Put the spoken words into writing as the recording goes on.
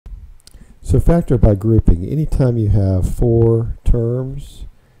So factor by grouping. Anytime you have four terms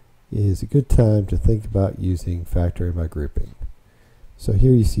is a good time to think about using factoring by grouping. So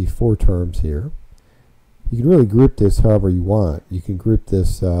here you see four terms here. You can really group this however you want. You can group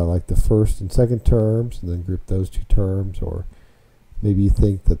this like the first and second terms and then group those two terms, or maybe you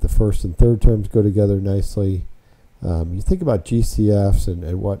think that the first and third terms go together nicely. You think about GCFs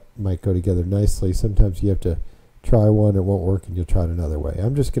and what might go together nicely. Sometimes you have to try one, it won't work, and you'll try it another way.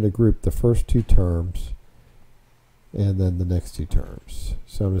 I'm just going to group the first two terms and then the next two terms.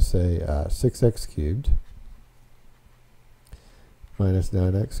 So I'm going to say 6x cubed minus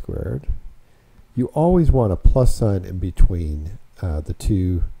 9x squared. You always want a plus sign in between the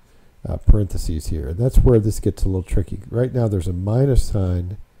two parentheses here. And that's where this gets a little tricky. Right now there's a minus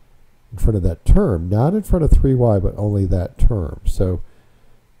sign in front of that term, not in front of 3y, but only that term. So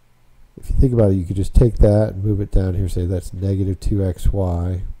if you think about it, you could just take that and move it down here, say that's negative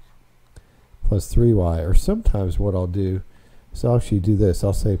 2xy plus 3y. Or sometimes what I'll do is I'll actually do this.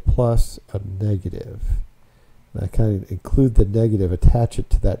 I'll say plus a negative. And I kind of include the negative, attach it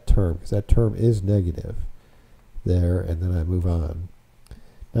to that term, because that term is negative there, and then I move on.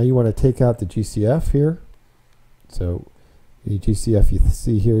 Now you want to take out the GCF here. So any GCF you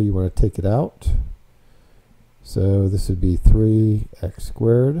see here, you want to take it out. So this would be 3x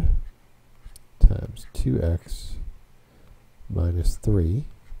squared times 2x minus 3.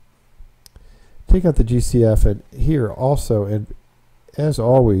 Take out the GCF, and here also, and as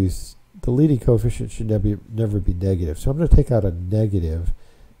always, the leading coefficient should never be negative. So I'm going to take out a negative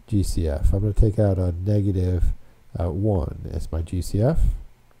GCF. I'm going to take out a negative 1 as my GCF.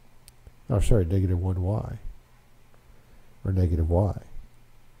 Oh, sorry, negative 1y, or negative y.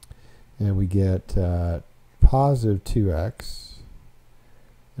 And we get positive 2x,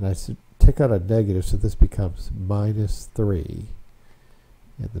 and I take out a negative, so this becomes minus 3.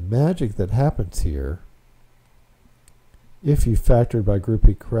 And the magic that happens here, if you factored by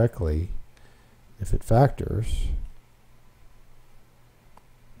grouping correctly, if it factors,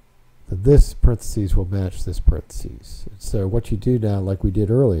 then this parentheses will match this parentheses. And so what you do now, like we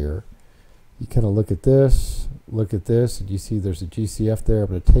did earlier, you kind of look at this, and you see there's a GCF there. I'm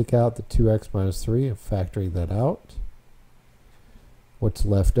going to take out the 2x minus 3 and factoring that out. What's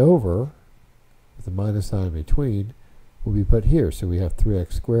left over, with a minus sign in between, will be put here. So we have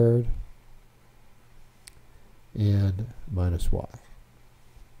 3x squared and minus y.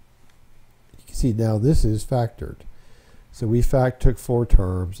 You can see now this is factored. So we took four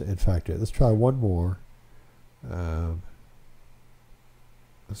terms and factored it. Let's try one more.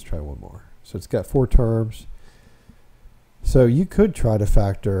 Let's try one more. So it's got four terms. So you could try to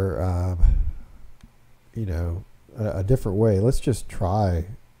factor, you know, a different way. Let's just try.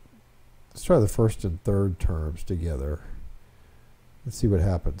 Let's try the first and third terms together. Let's see what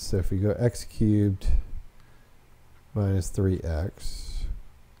happens. So if we go x cubed minus 3x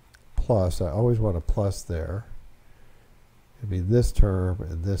plus, I always want a plus there. It'd be this term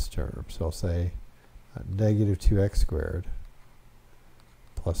and this term. So I'll say negative 2x squared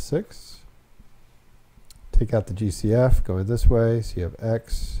plus 6. Take out the GCF going this way, so you have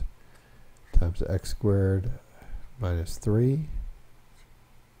x times x squared minus 3.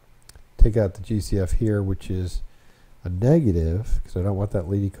 Take out the GCF here, which is a negative, because I don't want that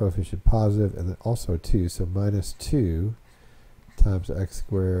leading coefficient positive, and then also 2, so minus 2 times x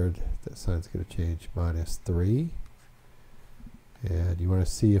squared, that sign's going to change, minus 3. And you want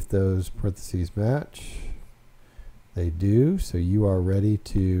to see if those parentheses match. They do, so you are ready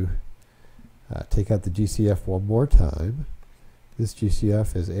to take out the GCF one more time. This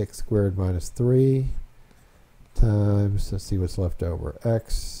GCF is x squared minus 3 times, let's see what's left over,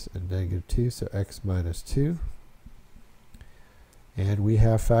 x and negative 2, so x minus 2. And we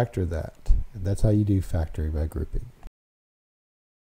have factored that. And that's how you do factoring by grouping.